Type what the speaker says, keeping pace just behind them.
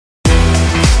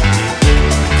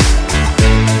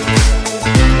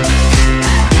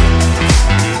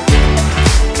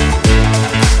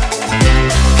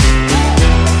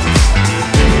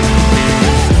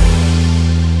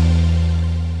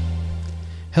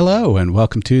Hello and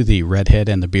welcome to the Redhead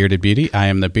and the Bearded Beauty. I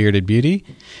am the Bearded Beauty,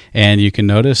 and you can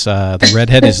notice the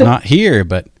Redhead is not here,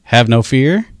 but have no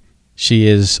fear. She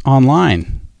is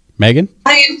online. Megan?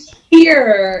 I am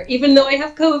here. Even though I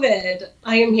have COVID,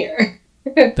 I am here.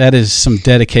 That is some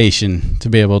dedication to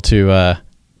be able to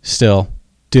still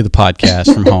do the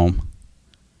podcast from home.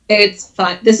 It's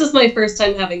fun. This is my first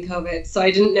time having COVID, so I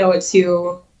didn't know what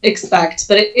to expect,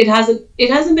 but it hasn't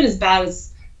been as bad as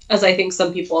I think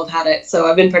some people have had it, so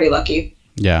I've been pretty lucky.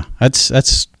 Yeah,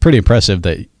 that's pretty impressive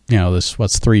that,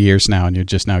 what's 3 years now and you're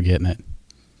just now getting it.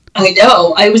 I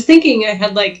know. I was thinking I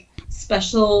had like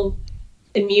special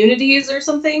immunities or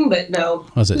something, but no.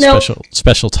 Was it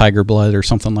special tiger blood or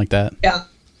something like that? Yeah,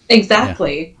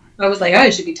 exactly. Yeah. I was like, I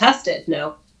should be tested.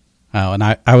 No. Oh, and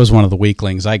I was one of the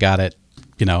weaklings. I got it,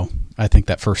 I think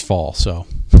that first fall, so.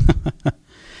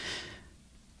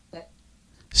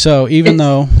 So even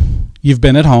though you've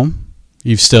been at home,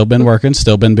 you've still been working,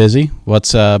 still been busy.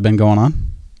 What's been going on?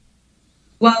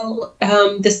 Well,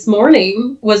 this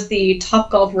morning was the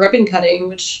Topgolf ribbon cutting,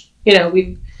 which,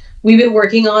 we've been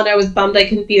working on. I was bummed I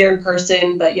couldn't be there in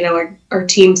person, but, our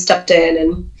team stepped in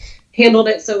and handled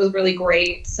it, so it was really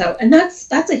great. So, and that's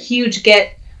a huge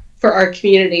get for our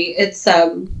community. It's,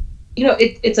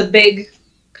 it's a big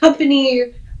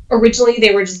company. Originally,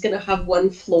 they were just going to have one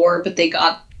floor, but they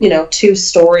got, 2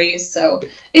 stories. So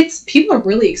people are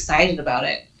really excited about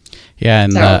it. Yeah,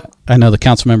 and I know the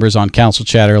council members on council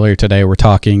chat earlier today were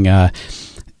talking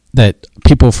that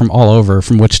people from all over,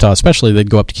 from Wichita especially, they'd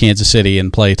go up to Kansas City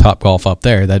and play Topgolf up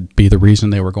there. That'd be the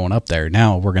reason they were going up there.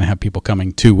 Now we're going to have people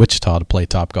coming to Wichita to play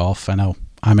Topgolf. I know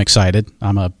I'm excited.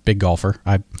 I'm a big golfer.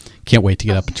 I can't wait to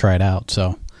get up and try it out.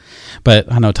 So,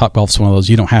 but I know Topgolf's one of those,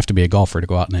 you don't have to be a golfer to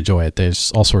go out and enjoy it.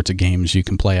 There's all sorts of games you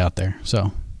can play out there.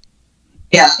 So.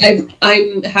 Yeah,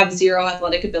 I have zero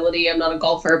athletic ability. I'm not a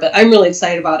golfer, but I'm really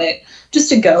excited about it. Just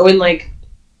to go and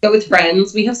go with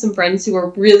friends. We have some friends who are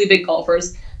really big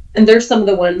golfers, and they're some of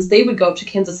the ones they would go up to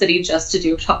Kansas City just to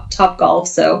do Topgolf.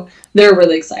 So they're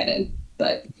really excited.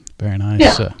 But very nice.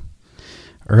 Yeah.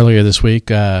 Earlier this week,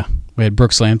 we had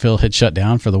Brooks Landfill had shut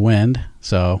down for the wind,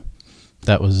 so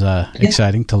that was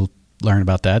exciting to learn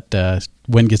about that.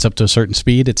 Wind gets up to a certain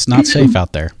speed, it's not safe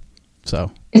out there.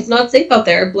 So it's not safe out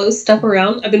there. It blows stuff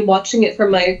around. I've been watching it from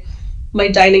my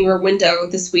dining room window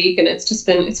this week, and it's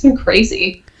been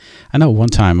crazy. I know one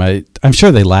time, I'm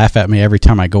sure they laugh at me every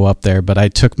time I go up there, but I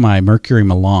took my Mercury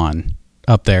Milan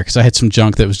up there because I had some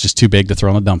junk that was just too big to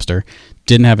throw in the dumpster.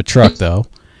 Didn't have a truck, though,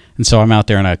 and so I'm out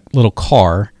there in a little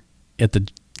car at the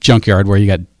junkyard where you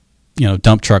got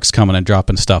dump trucks coming and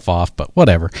dropping stuff off, but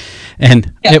whatever.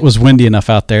 And It was windy enough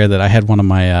out there that I had one of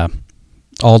my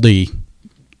Aldi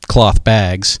cloth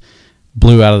bags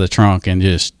blew out of the trunk and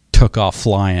just took off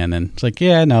flying, and it's like,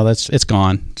 it's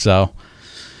gone. So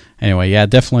anyway,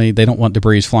 definitely they don't want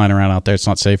debris flying around out there. It's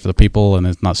not safe for the people, and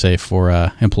it's not safe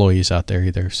for employees out there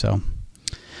either. So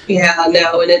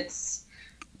and it's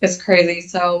crazy.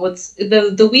 So what's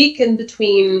the week in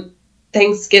between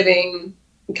Thanksgiving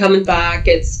coming back,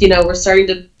 it's we're starting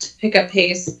to pick up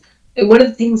pace. And one of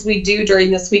the things we do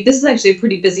during this week, this is actually a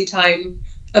pretty busy time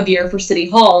of year for City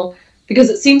Hall, because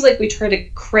it seems like we try to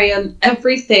cram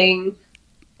everything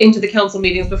into the council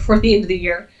meetings before the end of the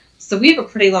year. So we have a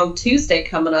pretty long Tuesday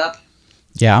coming up.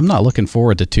 Yeah, I'm not looking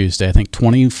forward to Tuesday. I think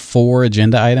 24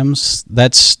 agenda items.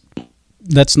 That's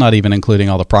not even including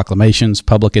all the proclamations,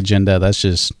 public agenda. That's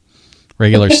just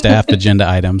regular staff agenda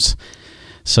items.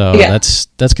 So that's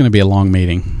going to be a long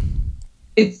meeting.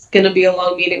 It's going to be a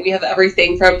long meeting. We have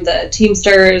everything from the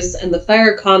Teamsters and the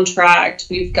fire contract.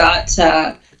 We've got...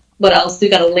 what else? We've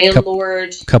got a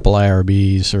landlord. A couple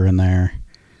IRBs are in there.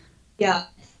 Yeah.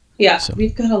 So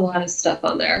we've got a lot of stuff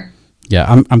on there. Yeah,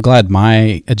 I'm glad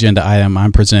my agenda item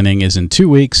I'm presenting is in 2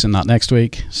 weeks and not next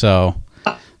week. So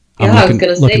I'm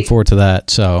looking forward to that.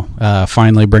 So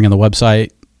finally bringing the website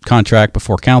contract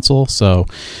before council. So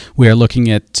we are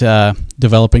looking at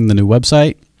developing the new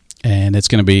website. And it's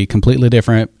going to be completely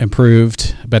different,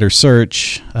 improved, better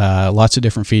search, lots of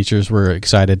different features we're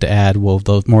excited to add. More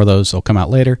of those will come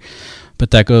out later. But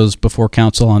that goes before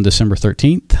council on December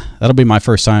 13th. That'll be my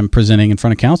first time presenting in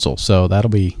front of council, so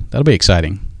that'll be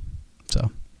exciting.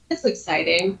 So that's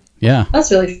exciting. Yeah.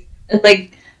 That's really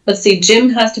let's see,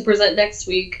 Jim has to present next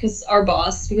week because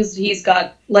he's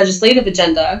got legislative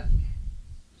agenda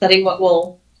setting what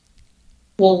we'll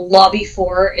lobby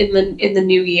for in the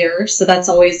new year, so that's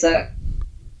always a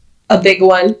big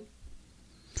one.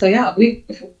 So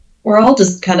we're all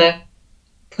just kind of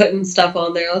putting stuff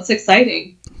on there. That's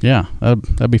exciting. Yeah,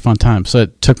 that'd be fun time. So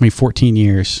it took me 14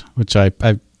 years, which I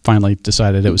finally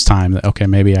decided it was time that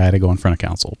maybe I had to go in front of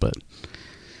council, but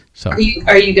So Are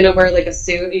you gonna wear like a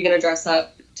suit? Are you gonna dress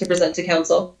up to present to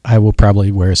council? I will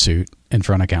probably wear a suit in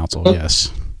front of council. Oh.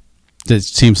 Yes, it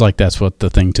seems like that's what the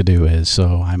thing to do is.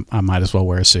 So I might as well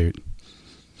wear a suit,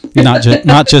 not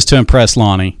just to impress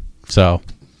Lonnie. So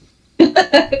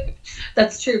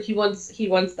That's true. He wants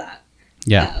that.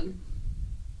 yeah.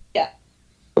 Yeah.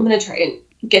 I'm gonna try and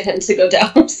get him to go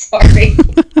down. I'm sorry.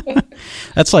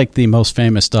 That's like the most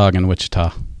famous dog in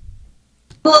Wichita.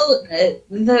 Well,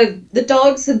 the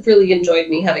dogs have really enjoyed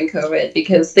me having COVID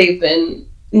because they've been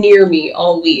near me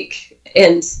all week,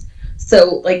 and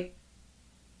so like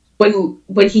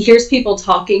when he hears people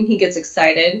talking, he gets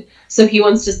excited. So he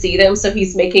wants to see them. So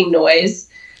he's making noise.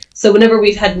 So whenever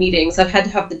we've had meetings, I've had to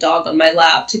have the dog on my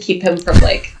lap to keep him from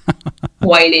like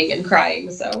whining and crying.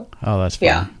 So That's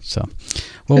funny. Yeah. So,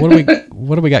 well,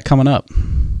 what do we got coming up?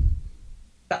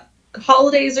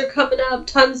 holidays are coming up.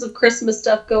 Tons of Christmas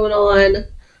stuff going on.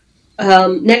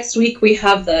 Next week we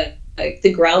have the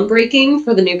groundbreaking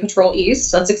for the new Patrol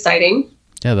East. That's exciting.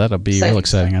 Yeah, that'll be real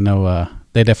exciting. I know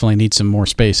they definitely need some more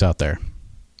space out there.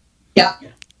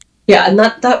 Yeah, and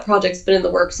that project's been in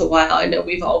the works a while. I know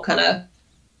we've all kind of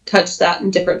touched that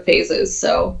in different phases.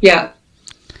 So yeah,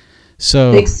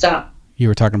 so big stuff. You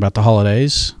were talking about the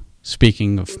holidays.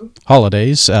 Speaking of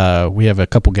holidays, we have a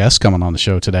couple guests coming on the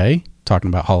show today talking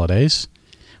about holidays.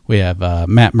 We have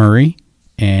Matt Murray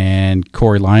and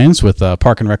Corey Lyons with the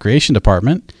Park and Recreation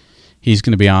Department. He's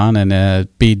going to be on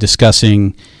and be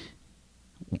discussing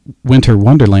Winter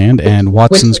Wonderland and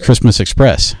Watson's Christmas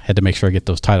Express. Had to make sure I get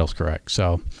those titles correct.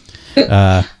 So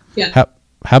Yeah.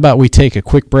 how about we take a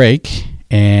quick break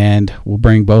and we'll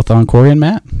bring both on Corey and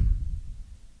Matt.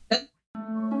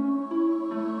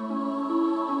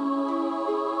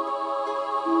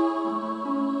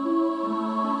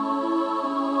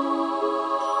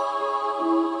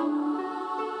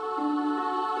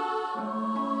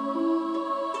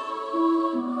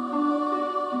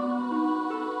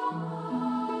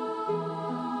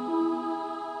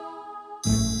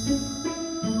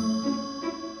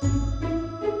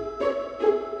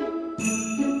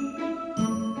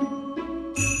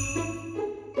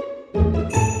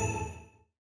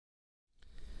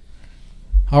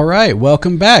 All right,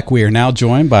 welcome back. We are now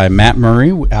joined by Matt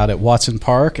Murray out at Watson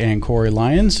Park and Corey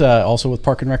Lyons, also with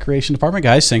Park and Recreation Department.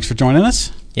 Guys, thanks for joining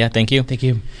us. Yeah, thank you. Thank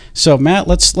you. So, Matt,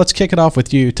 let's kick it off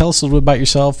with you. Tell us a little bit about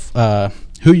yourself,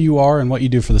 who you are, and what you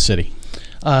do for the city.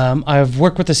 I've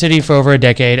worked with the city for over a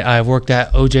decade. I've worked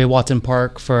at O.J. Watson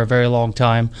Park for a very long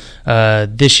time.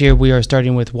 This year, we are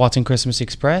starting with Watson Christmas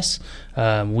Express.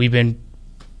 We've been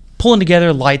pulling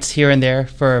together lights here and there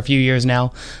for a few years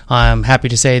now. I'm happy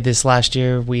to say this last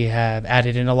year we have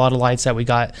added in a lot of lights that we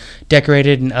got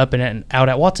decorated and up and out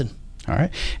at Watson. All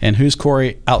right. And who's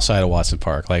Corey outside of Watson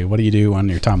Park? Like, what do you do on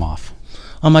your time off?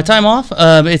 On my time off,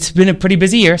 it's been a pretty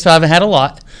busy year, so I haven't had a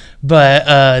lot.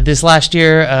 But this last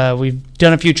year, we've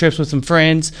done a few trips with some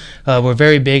friends. We're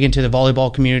very big into the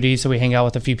volleyball community, so we hang out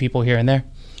with a few people here and there.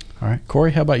 All right.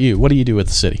 Corey, how about you? What do you do with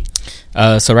the city?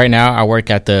 So right now I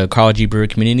work at the Carl G. Brewer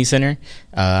Community Center.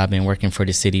 I've been working for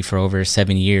the city for over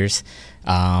 7 years,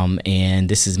 and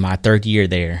this is my third year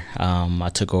there.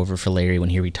 I took over for Larry when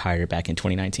he retired back in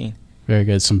 2019. Very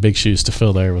good. Some big shoes to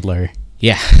fill there with Larry.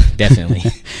 Yeah, definitely.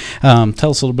 Tell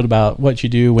us a little bit about what you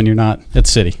do when you're not at the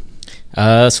city.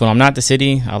 So when I'm not at the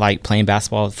city, I like playing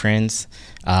basketball with friends.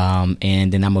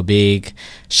 And then I'm a big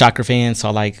Shocker fan, so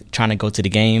I like trying to go to the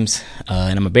games.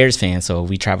 And I'm a Bears fan, so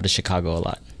we travel to Chicago a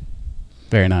lot.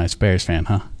 Very nice. Bears fan,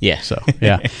 huh? Yeah. So,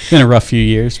 yeah. Been a rough few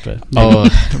years, but...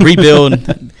 Rebuild,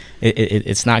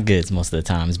 it's not good most of the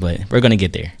times, but we're going to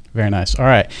get there. Very nice. All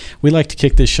right. We like to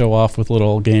kick this show off with a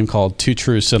little game called Two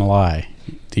Truths and a Lie.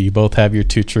 Do you both have your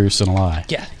two truths and a lie?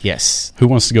 Yeah. Yes. Who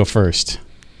wants to go first?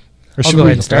 Or I'll go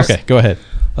ahead and start. Okay, go ahead.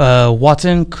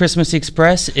 Watson Christmas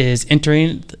Express is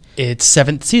entering its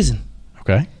 7th season.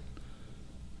 Okay.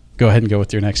 Go ahead and go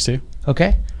with your next two.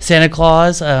 Okay. Santa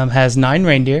Claus has 9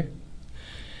 reindeer.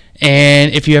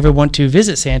 And if you ever want to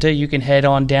visit Santa, you can head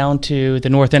on down to the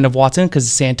north end of Watson because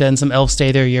Santa and some elves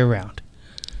stay there year-round.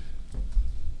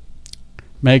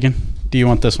 Megan, do you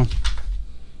want this one?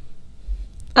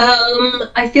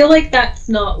 I feel like that's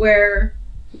not where...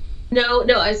 No,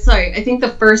 I'm sorry. I think the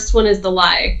first one is the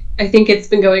lie. I think it's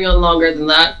been going on longer than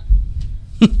that.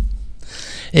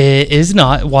 It is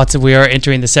not. Watson, we are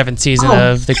entering the 7th season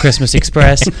of the Christmas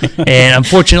Express. And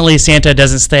unfortunately, Santa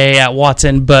doesn't stay at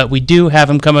Watson, but we do have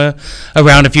him come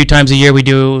around a few times a year. We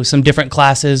do some different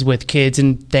classes with kids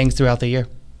and things throughout the year.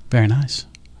 Very nice.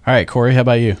 All right, Corey, how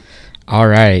about you? All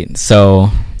right. So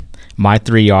my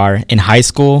 3 are, in high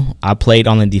school, I played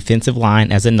on the defensive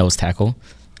line as a nose tackle.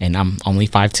 and I'm only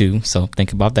 5'2", so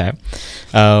think about that.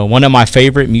 One of my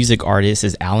favorite music artists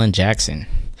is Alan Jackson.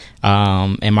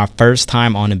 And my first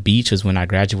time on the beach was when I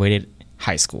graduated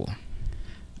high school.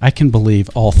 I can believe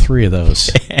all three of those.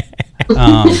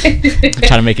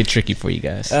 Try to make it tricky for you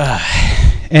guys.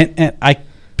 And I,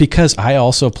 because I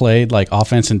also played like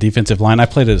offense and defensive line, I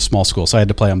played at a small school, so I had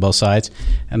to play on both sides.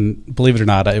 And believe it or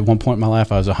not, at one point in my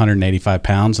life, I was 185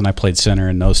 pounds, and I played center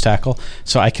and nose tackle.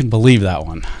 So I can believe that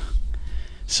one.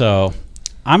 So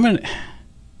I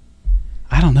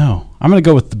don't know. I'm going to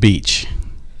go with the beach.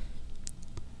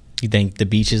 You think the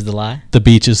beach is the lie? The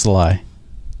beach is the lie.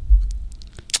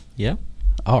 Yeah.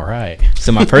 All right.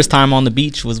 So my first time on the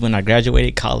beach was when I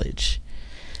graduated college.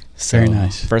 So Very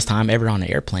nice. First time ever on an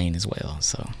airplane as well.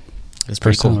 So it was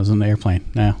pretty First time cool. I was on the airplane.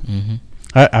 Yeah. Mm-hmm.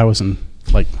 I was in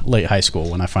like late high school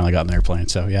when I finally got on the airplane.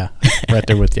 So yeah, right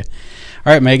there with you.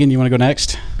 All right, Megan, you want to go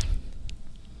next?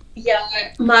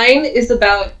 Yeah, mine is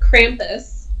about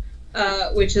Krampus,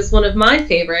 which is one of my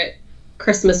favorite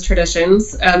Christmas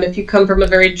traditions. If you come from a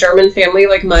very German family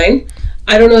like mine,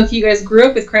 I don't know if you guys grew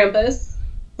up with Krampus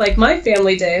like my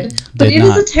family did, but it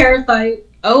is a terrifying.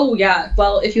 Oh yeah,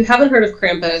 well, if you haven't heard of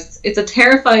Krampus, it's a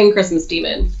terrifying Christmas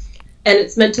demon, and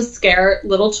it's meant to scare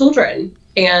little children,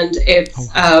 and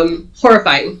it's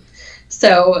horrifying.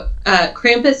 So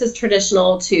Krampus is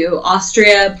traditional to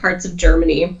Austria, parts of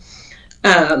Germany.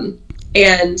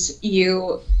 And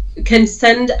you can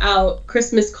send out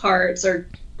Christmas cards or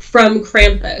from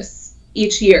Krampus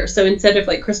each year. So instead of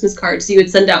like Christmas cards, you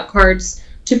would send out cards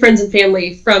to friends and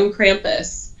family from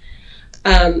Krampus.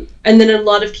 And then in a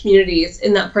lot of communities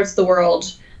in that parts of the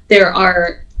world, there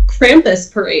are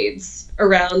Krampus parades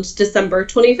around December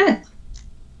 25th.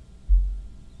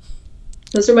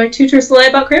 Those are my two truths and a lie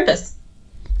about Krampus.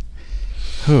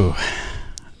 Whew.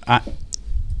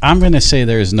 I'm going to say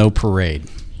there is no parade.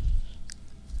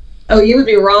 Oh, you would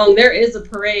be wrong. There is a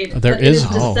parade. There is?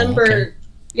 December. Okay.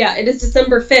 Yeah, it is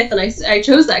December 5th, and I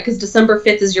chose that because December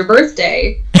 5th is your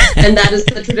birthday, and that is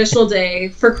the traditional day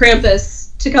for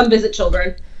Krampus to come visit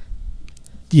children.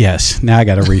 Yes, now I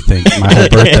got to rethink my whole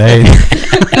birthday.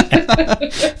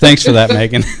 Thanks for that,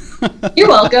 Megan. You're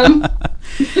welcome.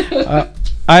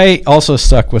 I also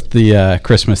stuck with the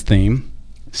Christmas theme.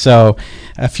 So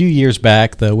a few years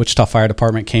back, the Wichita Fire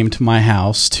Department came to my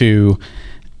house to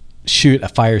shoot a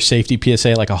fire safety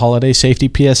PSA, like a holiday safety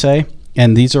PSA.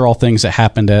 And these are all things that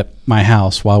happened at my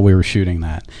house while we were shooting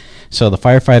that. So the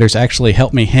firefighters actually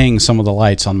helped me hang some of the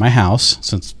lights on my house,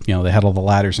 since they had all the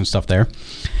ladders and stuff there.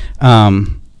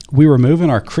 We were moving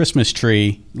our Christmas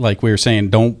tree, like we were saying,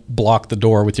 don't block the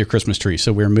door with your Christmas tree.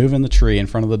 So we were moving the tree in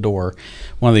front of the door.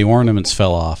 One of the ornaments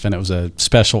fell off, and it was a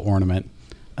special ornament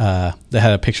that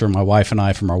had a picture of my wife and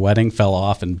I from our wedding, fell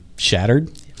off and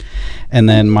shattered. And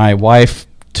then my wife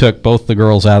took both the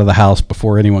girls out of the house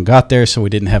before anyone got there, so we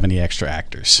didn't have any extra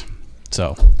actors.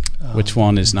 So which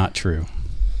one is not true?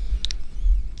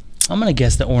 I'm going to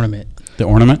guess the ornament. The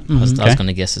ornament? I was going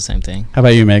to guess the same thing. How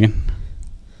about you, Megan?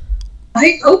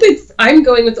 I'm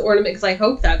going with the ornament because I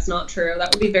hope that's not true.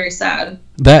 That would be very sad.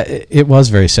 That it was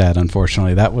very sad,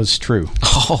 unfortunately. That was true.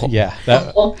 Oh. Yeah.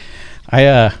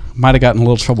 I might have gotten a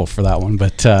little trouble for that one,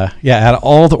 but yeah, out of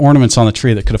all the ornaments on the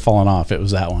tree that could have fallen off, it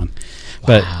was that one.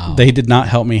 But they did not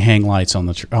help me hang lights on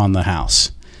the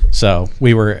house. So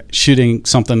we were shooting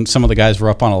something. Some of the guys were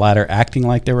up on a ladder acting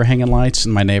like they were hanging lights,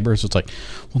 and my neighbors was like,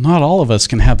 well, not all of us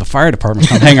can have the fire department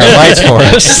come hang our lights for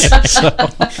us.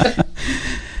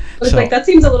 I was like, that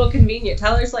seems a little convenient.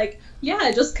 Tyler's like,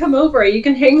 yeah, just come over. You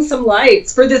can hang some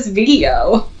lights for this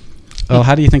video. Well,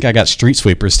 how do you think I got street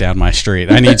sweepers down my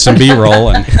street? I need some B-roll.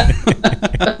 And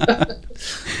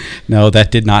no,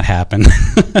 that did not happen.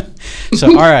 So,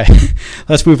 all right,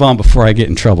 let's move on before I get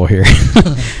in trouble here.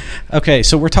 Okay,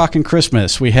 so we're talking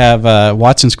Christmas. We have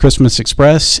Watson's Christmas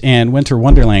Express and Winter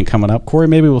Wonderland coming up. Corey,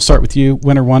 maybe we'll start with you.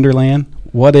 Winter Wonderland.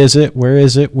 What is it? Where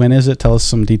is it? When is it? Tell us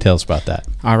some details about that.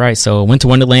 All right. So Winter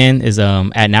Wonderland is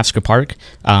at NAFSCA Park.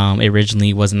 It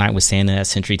originally was a night with Santa at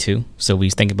Century 2. So we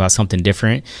think about something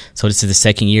different. So this is the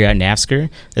second year at NAFSCA.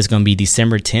 It's going to be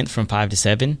December 10th from 5 to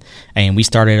 7. And we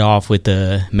started off with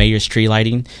the Mayor's tree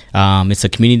lighting. It's a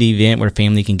community event where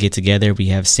family can get together. We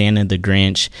have Santa, the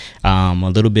Grinch, a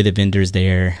little bit of vendors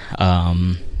there,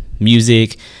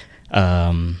 music,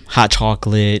 hot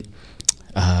chocolate.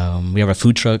 We have a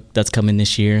food truck that's coming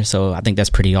this year, so I think that's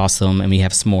pretty awesome, and we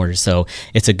have s'mores. So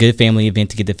it's a good family event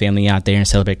to get the family out there and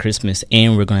celebrate Christmas,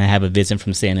 and we're going to have a visit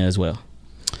from Santa as well.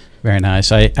 Very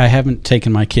nice. I haven't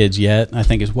taken my kids yet. I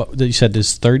think is what you said.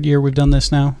 This third year we've done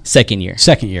this now. Second year.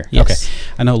 Second year. Yes. Okay.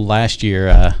 I know last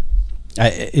year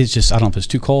It's just, I don't know if it's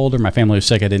too cold or my family was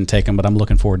sick. I didn't take them, but I'm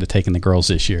looking forward to taking the girls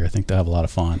this year. I think they'll have a lot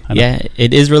of fun. Yeah,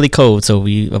 it is really cold, so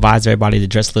we advise everybody to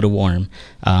dress a little warm.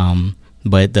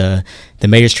 But the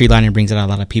mayor's tree lighting brings out a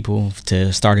lot of people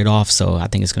to start it off, so I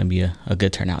think it's going to be a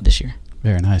good turnout this year.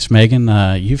 Very nice. Megan,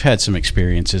 you've had some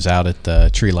experiences out at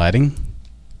the tree lighting.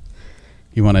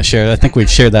 You want to share? I think we've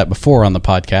shared that before on the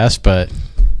podcast, but...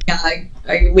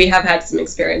 Yeah, we have had some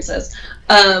experiences.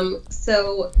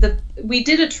 So we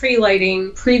did a tree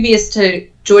lighting previous to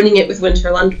joining it with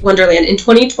Winter Wonderland in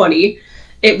 2020.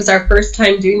 It was our first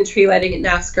time doing the tree lighting at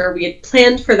NASCAR. We had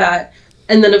planned for that,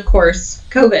 and then of course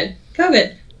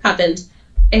COVID happened,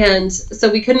 and so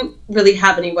we couldn't really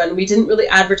have anyone. We didn't really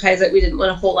advertise it. We didn't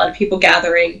want a whole lot of people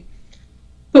gathering.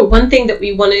 But one thing that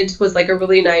we wanted was like a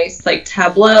really nice like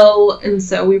tableau, and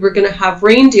so we were going to have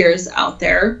reindeers out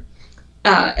there,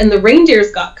 and the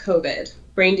reindeers got COVID.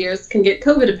 Reindeers can get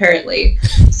COVID apparently.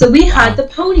 So we had the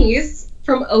ponies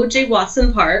from O.J.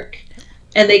 Watson Park,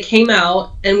 and they came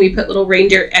out, and we put little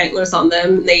reindeer antlers on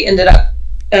them, and they ended up,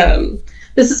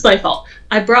 this is my fault.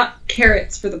 I brought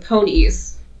carrots for the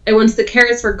ponies, and once the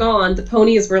carrots were gone, the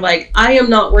ponies were like, I am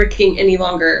not working any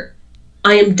longer.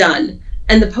 I am done.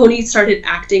 And the ponies started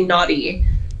acting naughty.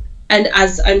 And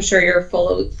as I'm sure you're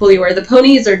fully aware, the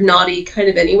ponies are naughty kind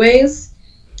of anyways.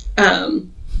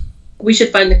 We should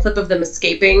find the clip of them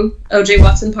escaping O.J.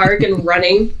 Watson Park and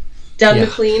running down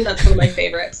McLean. That's one of my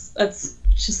favorites. That's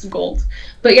just gold.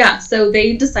 But yeah, so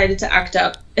they decided to act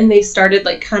up, and they started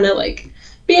like kind of like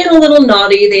being a little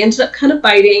naughty. They ended up kind of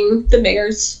biting the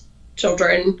mayor's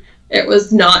children. It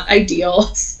was not ideal.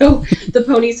 So the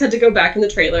ponies had to go back in the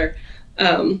trailer.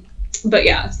 But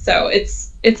yeah, so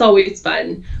it's always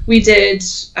fun. We did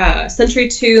Century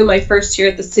 2 my first year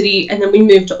at the city, and then we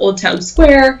moved to Old Town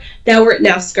Square. Now we're at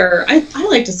NASCAR. I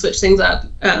like to switch things up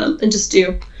and just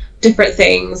do different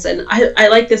things, and I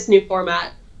like this new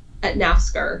format at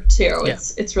NASCAR too. Yeah.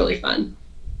 It's really fun.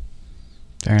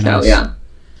 Very nice. So, yeah.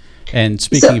 And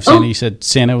speaking of Santa, you said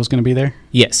Santa was going to be there?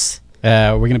 Yes.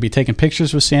 We're going to be taking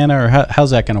pictures with Santa, or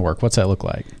how's that going to work? What's that look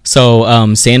like?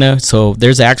 So Santa, so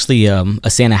there's actually a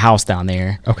Santa house down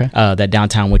there. Okay. That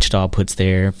downtown Wichita puts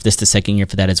there. This is the second year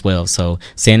for that as well. So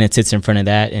Santa sits in front of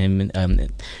that,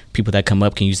 and people that come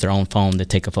up can use their own phone to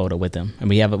take a photo with them. And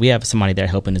we have somebody there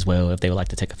helping as well if they would like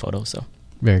to take a photo. So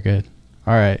very good.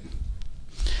 All right,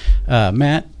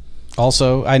 Matt.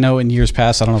 Also, I know in years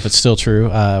past, I don't know if it's still true,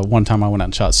 one time I went out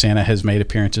and shot Santa has made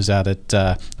appearances out at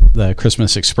the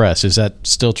Christmas Express. Is that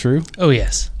still true? Oh,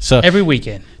 yes. So every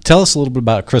weekend. Tell us a little bit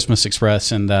about Christmas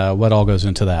Express and what all goes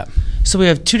into that. So we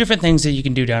have two different things that you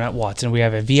can do down at Watson. We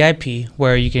have a VIP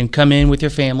where you can come in with your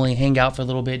family, hang out for a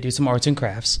little bit, do some arts and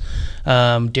crafts.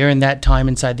 During that time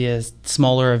inside the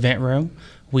smaller event room,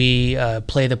 we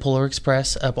play the Polar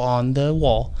Express up on the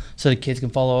wall so the kids can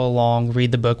follow along,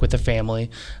 read the book with the family.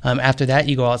 After that,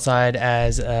 you go outside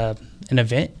as an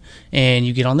event, and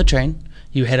you get on the train.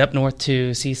 You head up north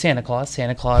to see Santa Claus.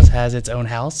 Santa Claus has its own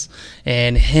house,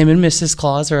 and him and Mrs.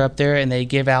 Claus are up there, and they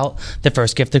give out the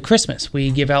first gift of Christmas.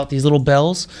 We give out these little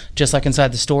bells, just like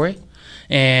inside the story.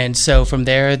 And so from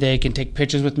there, they can take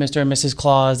pictures with Mr. and Mrs.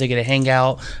 Claus. They get to hang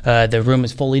out. The room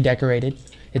is fully decorated.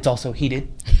 It's also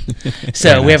heated.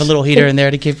 So we have a little heater in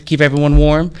there to keep everyone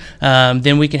warm.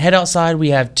 Then we can head outside.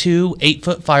 We have 2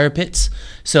 8-foot fire pits.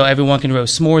 So everyone can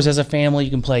roast s'mores as a family.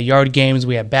 You can play yard games.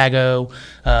 We have Bago.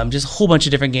 Just a whole bunch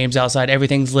of different games outside.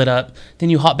 Everything's lit up. Then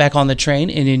you hop back on the train,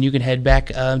 and then you can head back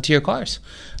to your cars.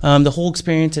 The whole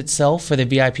experience itself for the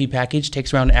VIP package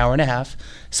takes around an hour and a half.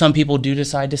 Some people do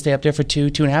decide to stay up there for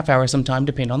 2.5 hours sometime,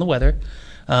 depending on the weather.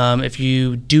 If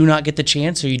you do not get the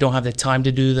chance or you don't have the time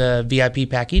to do the VIP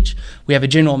package, we have a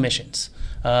general admissions.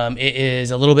 It is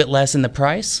a little bit less in the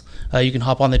price. You can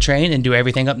hop on the train and do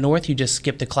everything up north. You just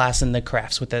skip the class and the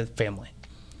crafts with the family.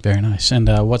 Very nice. And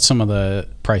what's some of the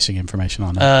pricing information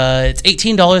on that? It's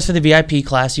 $18 for the VIP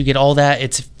class. You get all that.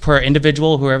 It's per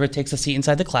individual, whoever takes a seat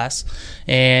inside the class.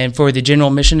 And for the general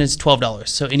admission, it's $12.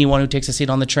 So anyone who takes a seat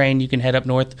on the train, you can head up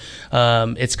north.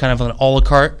 It's kind of an a la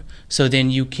carte. So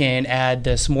then you can add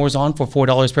the s'mores on for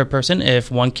 $4 per person. If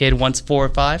one kid wants 4 or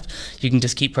 5, you can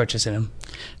just keep purchasing them.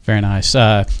 Very nice.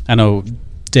 I know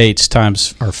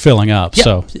times are filling up. Yep.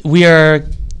 So we are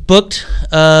booked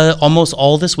almost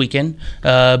all this weekend,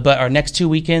 but our next 2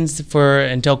 weekends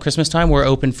until Christmas time, we're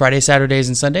open Friday, Saturdays,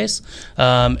 and Sundays.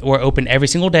 We're open every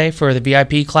single day for the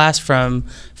VIP class from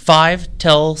 5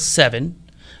 till 7.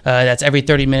 That's every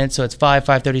 30 minutes, so it's 5,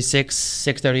 5:36,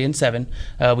 6:30, and 7.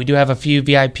 We do have a few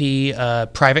VIP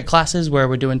private classes where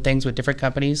we're doing things with different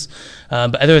companies.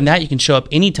 But other than that, you can show up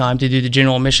anytime to do the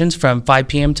general admissions from 5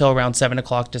 p.m. till around 7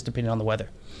 o'clock, just depending on the weather.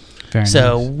 Very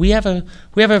So nice. we have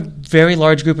a very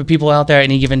large group of people out there at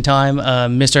any given time.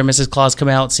 Mr. and Mrs. Claus come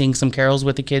out, sing some carols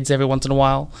with the kids every once in a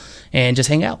while, and just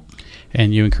hang out.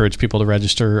 And you encourage people to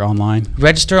register online?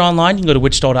 Register online. You can go to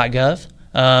wichita.gov.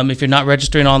 If you're not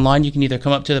registering online, you can either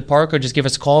come up to the park or just give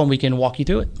us a call and we can walk you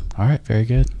through it. All right, very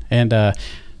good. And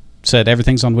said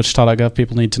everything's on wichita.gov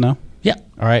people need to know? Yeah.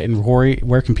 All right, and Rory,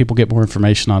 where can people get more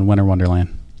information on Winter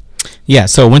Wonderland? Yeah,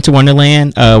 so Winter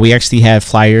Wonderland, we actually have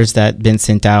flyers that been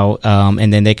sent out,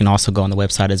 and then they can also go on the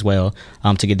website as well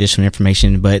to get additional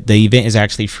information. But the event is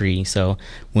actually free, so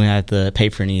we don't have to pay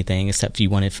for anything except if you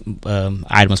wanted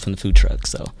items from the food truck.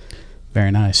 So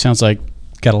Very nice. Sounds like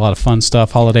got a lot of fun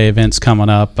stuff, holiday events coming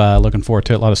up. Looking forward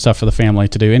to it. A lot of stuff for the family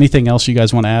to do. Anything else you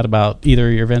guys want to add about either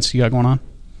of your events you got going on?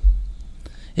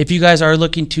 If you guys are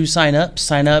looking to sign up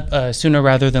sooner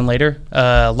rather than later.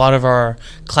 A lot of our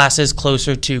classes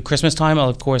closer to Christmas time,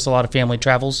 of course, a lot of family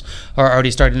travels are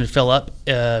already starting to fill up.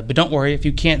 But don't worry, if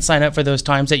you can't sign up for those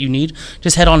times that you need,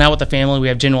 just head on out with the family. We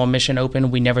have general admission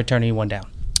open. We never turn anyone down.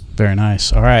 Very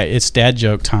nice. All right, it's dad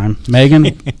joke time. Megan,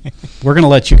 we're going to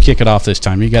let you kick it off this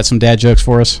time. You got some dad jokes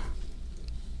for us?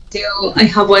 I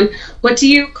have one. What do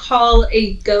you call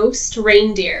a ghost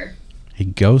reindeer? A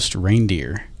ghost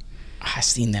reindeer. I've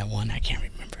seen that one. I can't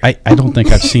remember. I don't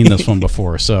think I've seen this one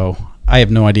before, so I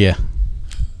have no idea.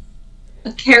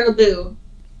 A caribou.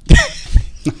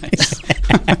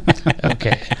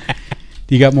 Okay.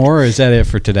 You got more, or is that it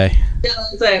for today? Yeah,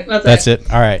 that's it. That's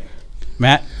it. All right.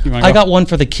 Matt, you want to go? I got one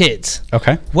for the kids.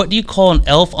 Okay. What do you call an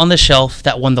elf on the shelf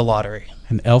that won the lottery?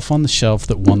 An elf on the shelf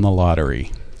that won the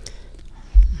lottery.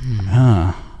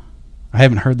 I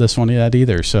haven't heard this one yet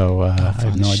either, so I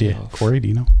have no idea. shelf. Corey, do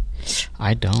you know?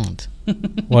 I don't.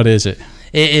 What is it?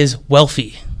 It is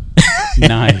wealthy.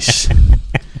 Nice.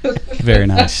 Very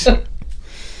nice.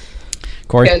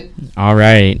 Corey? Good. All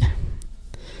right.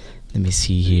 Let me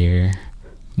see here.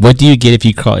 What do you get if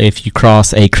you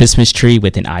cross a Christmas tree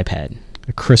with an iPad?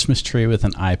 A Christmas tree with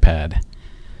an iPad.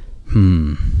 I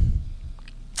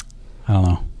don't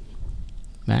know.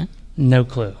 Matt? No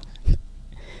clue.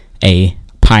 A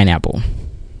pineapple.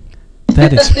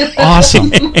 That is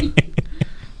awesome.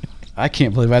 I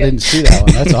can't believe I didn't see that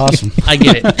one. That's awesome. I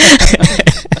get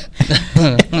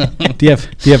it. Do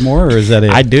you have more, or is that it?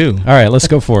 I do. All right, let's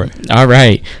go for it. All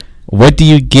right. What do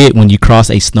you get when you cross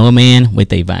a snowman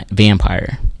with a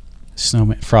vampire?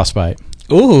 Snowman, frostbite.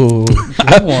 Ooh.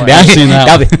 Good one. I've seen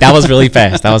that one. That was really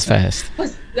fast. That was fast.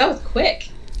 That was quick.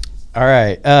 All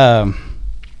right.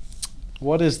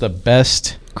 What is the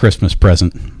best Christmas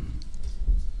present,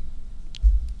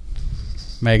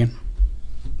 Megan?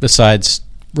 Besides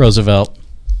Roosevelt.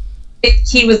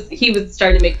 He was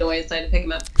starting to make noise, so I had to pick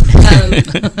him up.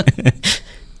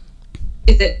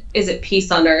 Is it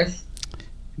peace on earth?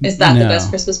 Is that the best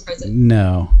Christmas present?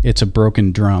 No, it's a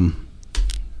broken drum.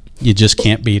 You just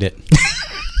can't beat it.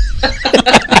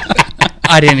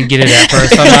 I didn't get it at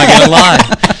first. I'm not gonna lie.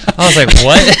 I was like,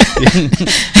 "What?"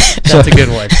 That's a good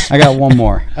one. I got one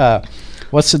more.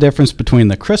 What's the difference between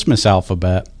the Christmas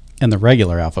alphabet and the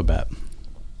regular alphabet?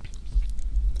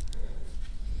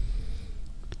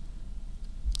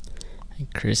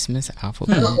 Christmas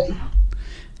alphabet. Oh.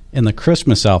 In the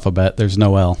Christmas alphabet, there's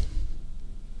no L.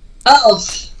 Oh.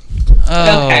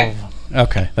 Oh, Okay.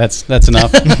 Okay, that's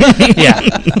enough. yeah.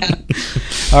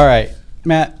 All right,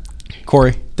 Matt,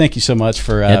 Corey, thank you so much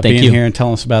for thank being you. here and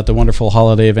telling us about the wonderful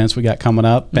holiday events we got coming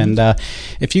up. And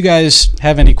if you guys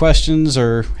have any questions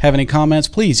or have any comments,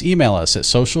 please email us at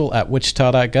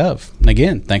social@wichita.gov. And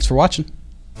again, thanks for watching.